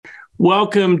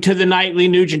Welcome to the Nightly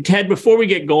Nuge. And Ted, before we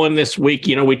get going this week,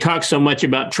 we talk so much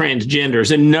about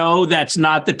transgenders. And no, that's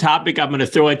not the topic I'm going to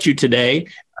throw at you today.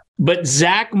 But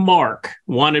Zach Mark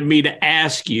wanted me to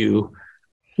ask you,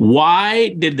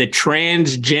 why did the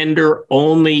transgender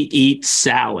only eat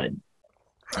salad?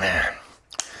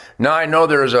 Now I know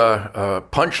there's a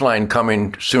punchline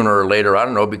coming sooner or later. I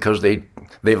don't know, because they've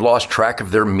lost track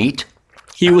of their meat.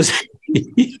 He was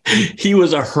he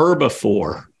was a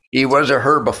herbivore. He was a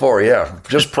herbivore, yeah,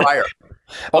 just prior.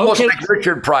 Almost like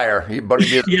Richard Pryor, but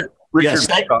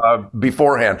Richard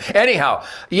beforehand. Anyhow,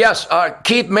 yes,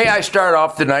 Keith, may I start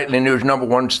off the Nightly Nuge, number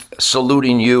one,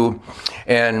 saluting you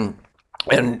and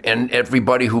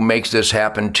everybody who makes this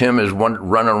happen. Tim is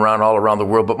running around all around the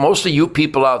world, but most of you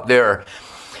people out there,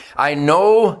 I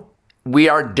know we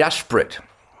are desperate.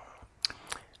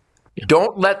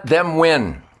 Don't let them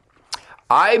win.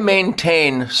 I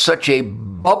maintain such a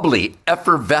bubbly,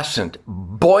 effervescent,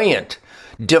 buoyant,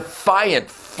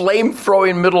 defiant,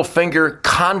 flame-throwing middle finger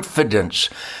confidence,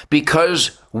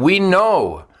 because we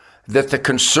know that the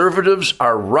conservatives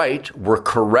are right, we're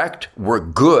correct, we're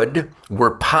good,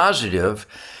 we're positive,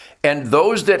 and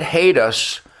those that hate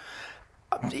us,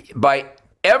 by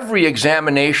every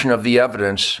examination of the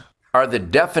evidence, are the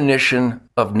definition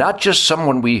of not just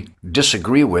someone we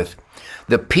disagree with.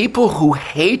 The people who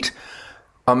hate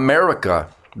America,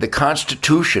 the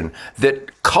Constitution,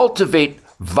 that cultivate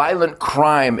violent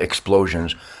crime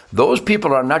explosions, those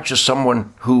people are not just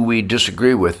someone who we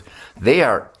disagree with. They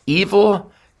are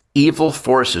evil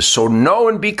forces. So know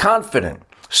and be confident,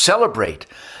 celebrate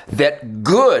that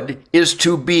good is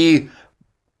to be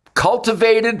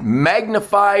cultivated,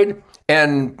 magnified,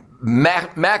 and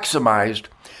maximized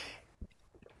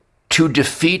to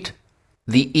defeat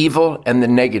the evil and the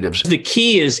negatives. The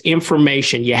key is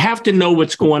information. You have to know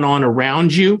what's going on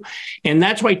around you. And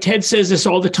that's why Ted says this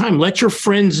all the time. Let your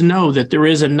friends know that there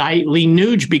is a Nightly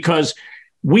Nuge, because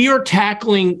we are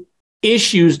tackling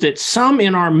issues that some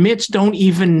in our midst don't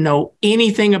even know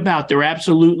anything about. They're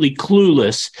absolutely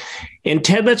clueless. And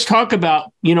Ted, let's talk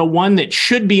about, one that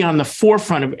should be on the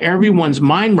forefront of everyone's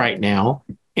mind right now.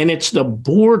 And it's the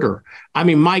border. I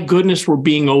mean, my goodness, we're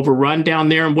being overrun down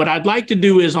there. And what I'd like to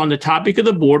do is, on the topic of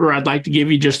the border, I'd like to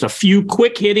give you just a few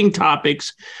quick hitting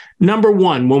topics. Number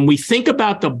one, when we think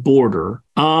about the border,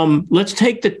 let's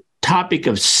take the topic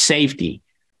of safety.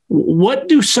 What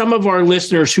do some of our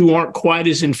listeners who aren't quite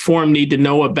as informed need to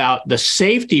know about the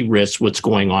safety risks, what's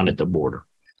going on at the border?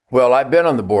 Well, I've been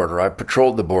on the border. I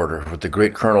patrolled the border with the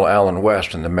great Colonel Allen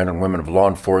West and the men and women of law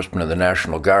enforcement and the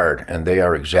National Guard, and they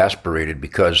are exasperated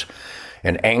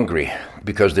and angry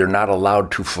because they're not allowed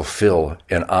to fulfill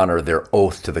and honor their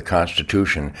oath to the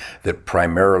Constitution that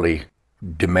primarily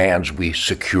demands we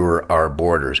secure our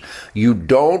borders. You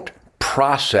don't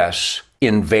process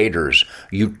invaders.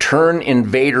 You turn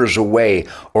invaders away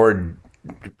or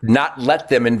not let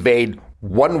them invade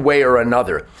one way or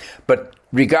another. But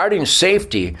regarding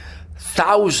safety,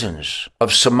 thousands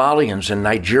of Somalians and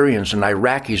Nigerians and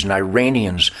Iraqis and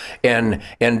Iranians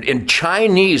and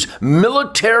Chinese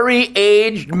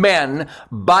military-aged men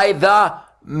by the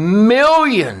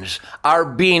millions are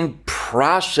being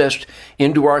processed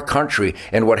into our country.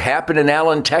 And what happened in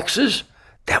Allen, Texas,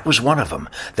 that was one of them.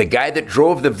 The guy that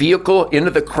drove the vehicle into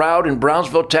the crowd in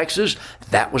Brownsville, Texas,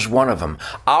 that was one of them.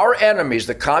 Our enemies,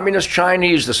 the communist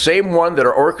Chinese, the same one that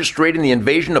are orchestrating the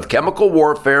invasion of chemical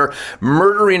warfare,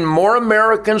 murdering more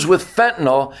Americans with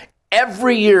fentanyl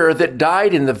every year that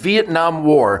died in the Vietnam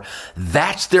War,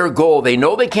 that's their goal. They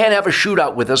know they can't have a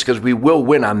shootout with us because we will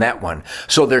win on that one.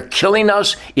 So they're killing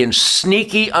us in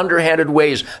sneaky, underhanded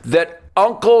ways that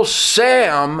Uncle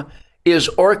Sam is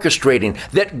orchestrating,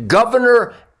 that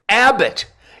Governor Abbott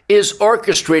is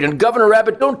orchestrating. Governor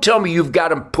Abbott, don't tell me you've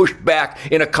got him pushed back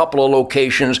in a couple of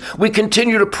locations. We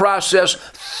continue to process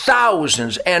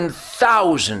thousands and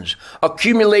thousands,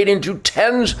 accumulating to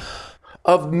tens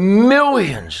of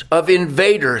millions of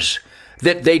invaders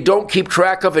that they don't keep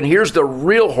track of. And here's the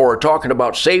real horror, talking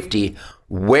about safety.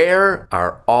 Where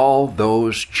are all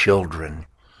those children?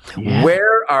 Yeah.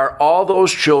 Where are all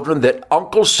those children that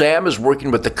Uncle Sam is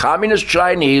working with the communist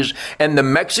Chinese and the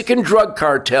Mexican drug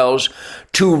cartels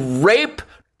to rape,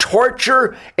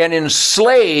 torture, and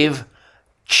enslave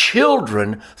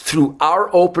children through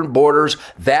our open borders?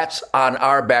 That's on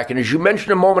our back. And as you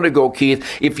mentioned a moment ago, Keith,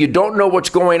 if you don't know what's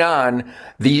going on,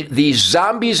 the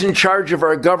zombies in charge of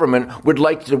our government would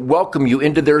like to welcome you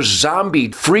into their zombie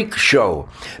freak show.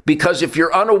 Because if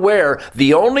you're unaware,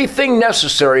 the only thing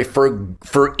necessary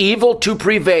for evil to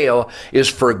prevail is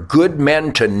for good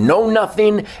men to know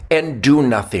nothing and do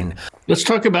nothing. Let's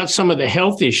talk about some of the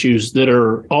health issues that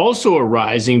are also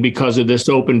arising because of this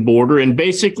open border and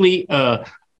basically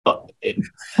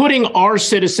putting our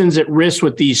citizens at risk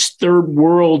with these third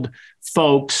world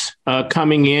folks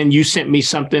coming in. You sent me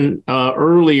something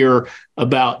earlier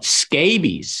about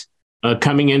scabies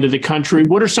coming into the country.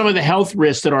 What are some of the health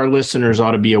risks that our listeners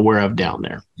ought to be aware of down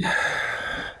there?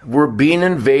 We're being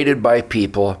invaded by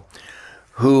people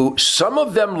who, some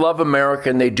of them love America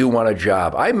and they do want a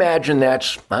job. I imagine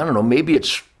that's, I don't know, maybe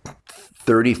it's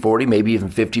 30, 40, maybe even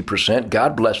 50%.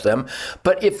 God bless them.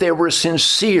 But if they were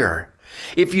sincere,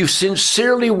 if you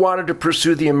sincerely wanted to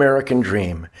pursue the American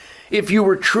dream, if you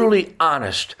were truly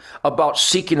honest about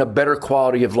seeking a better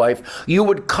quality of life, you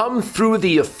would come through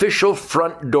the official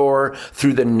front door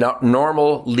through the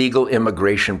normal legal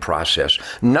immigration process.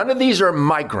 None of these are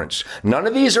migrants. None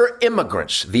of these are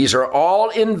immigrants. These are all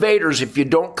invaders if you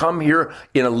don't come here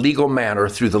in a legal manner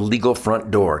through the legal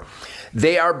front door.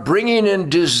 They are bringing in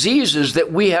diseases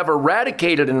that we have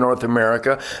eradicated in North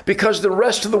America because the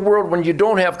rest of the world, when you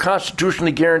don't have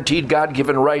constitutionally guaranteed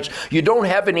God-given rights, you don't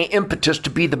have any impetus to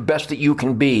be the best that you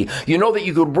can be. You know that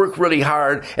you could work really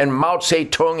hard, and Mao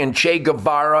Zedong and Che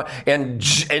Guevara and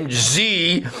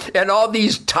Xi and all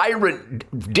these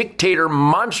tyrant dictator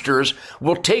monsters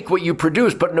will take what you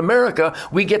produce. But in America,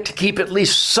 we get to keep at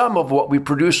least some of what we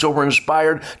produce, so we're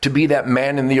inspired to be that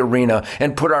man in the arena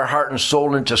and put our heart and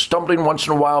soul into stumbling once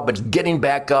in a while, but getting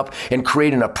back up and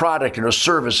creating a product and a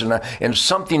service and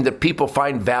something that people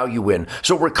find value in.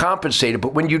 So we're compensated.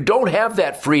 But when you don't have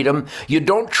that freedom, you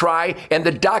don't try, and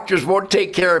the doctors won't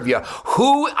take care of you.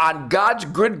 Who on God's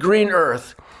good green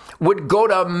earth would go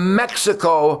to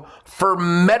Mexico for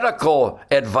medical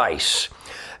advice?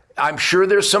 I'm sure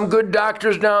there's some good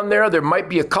doctors down there. There might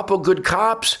be a couple good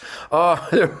cops.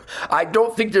 I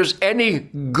don't think there's any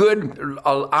good,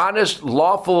 honest,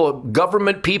 lawful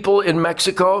government people in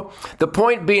Mexico. The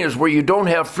point being is where you don't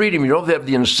have freedom, you don't have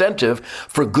the incentive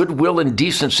for goodwill and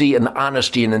decency and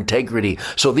honesty and integrity.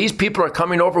 So these people are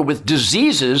coming over with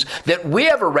diseases that we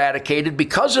have eradicated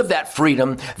because of that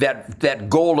freedom, that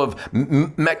goal of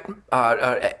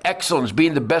excellence,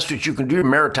 being the best that you can do,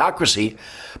 meritocracy.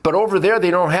 But over there,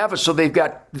 they don't have it. So they've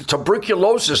got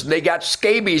tuberculosis, and they got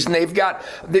scabies, and they've got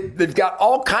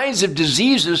all kinds of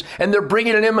diseases, and they're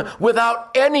bringing it in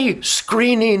without any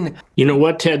screening. You know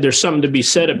what, Ted? There's something to be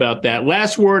said about that.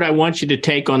 Last word I want you to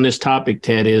take on this topic,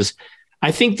 Ted, is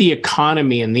I think the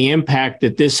economy and the impact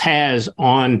that this has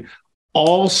on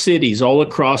all cities all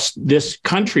across this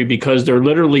country, because they're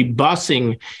literally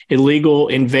busing illegal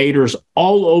invaders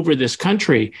all over this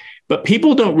country. But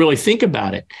people don't really think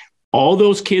about it. All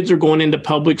those kids are going into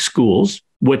public schools,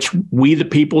 which we, the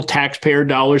people, taxpayer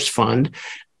dollars fund.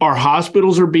 Our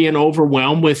hospitals are being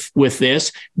overwhelmed with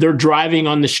this. They're driving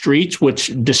on the streets,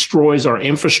 which destroys our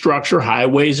infrastructure,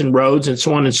 highways and roads, and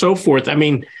so on and so forth. I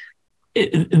mean,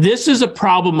 this is a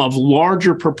problem of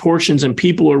larger proportions, and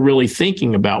people are really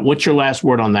thinking about. What's your last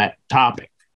word on that topic?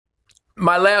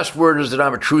 My last word is that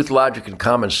I'm a truth, logic, and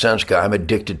common sense guy. I'm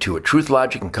addicted to it. Truth,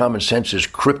 logic, and common sense is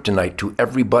kryptonite to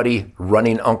everybody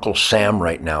running Uncle Sam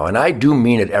right now. And I do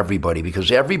mean it, everybody, because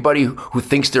everybody who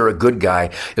thinks they're a good guy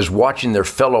is watching their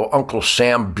fellow Uncle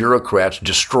Sam bureaucrats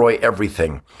destroy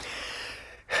everything.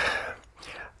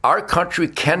 Our country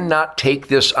cannot take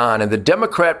this on. And the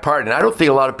Democrat Party, and I don't think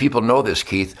a lot of people know this,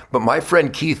 Keith, but my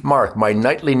friend Keith Mark, my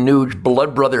Nightly Nuge,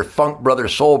 blood brother, funk brother,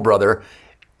 soul brother,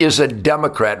 is a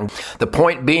Democrat. And the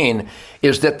point being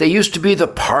is that they used to be the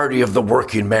party of the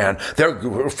working man.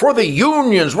 They're for the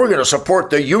unions. We're going to support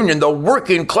the union, the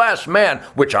working class man,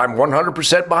 which I'm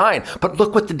 100% behind. But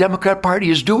look what the Democrat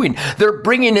Party is doing. They're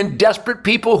bringing in desperate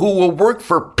people who will work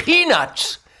for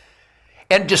peanuts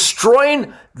and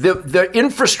destroying the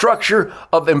infrastructure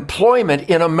of employment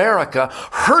in America,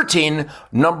 hurting,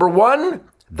 number one,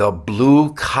 the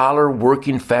blue-collar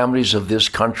working families of this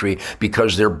country,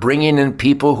 because they're bringing in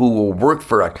people who will work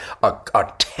for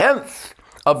a tenth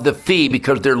of the fee,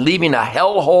 because they're leaving a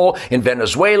hellhole in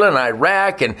Venezuela and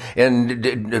Iraq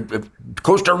and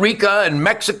Costa Rica and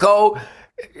Mexico.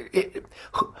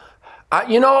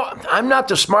 I'm not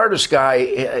the smartest guy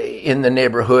in the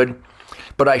neighborhood,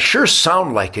 but I sure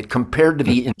sound like it compared to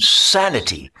the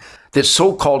insanity that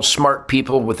so-called smart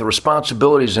people with the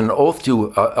responsibilities and oath to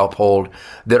uphold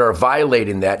that are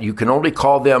violating that. You can only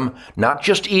call them not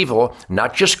just evil,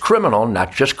 not just criminal,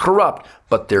 not just corrupt,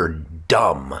 but they're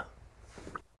dumb.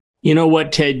 You know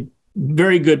what, Ted?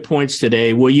 Very good points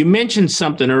today. Well, you mentioned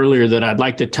something earlier that I'd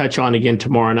like to touch on again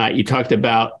tomorrow night. You talked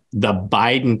about the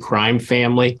Biden crime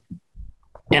family.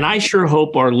 And I sure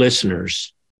hope our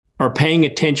listeners are paying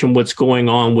attention what's going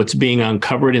on, what's being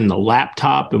uncovered in the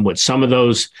laptop, and what some of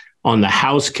those on the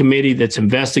House committee that's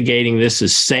investigating this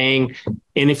is saying.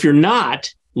 And if you're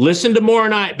not, listen tomorrow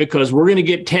night, because we're going to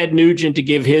get Ted Nugent to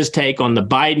give his take on the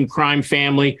Biden crime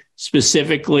family,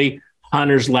 specifically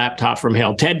Hunter's laptop from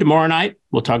hell. Ted, tomorrow night,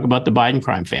 we'll talk about the Biden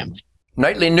crime family.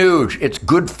 Nightly Nuge, it's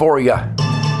good for you.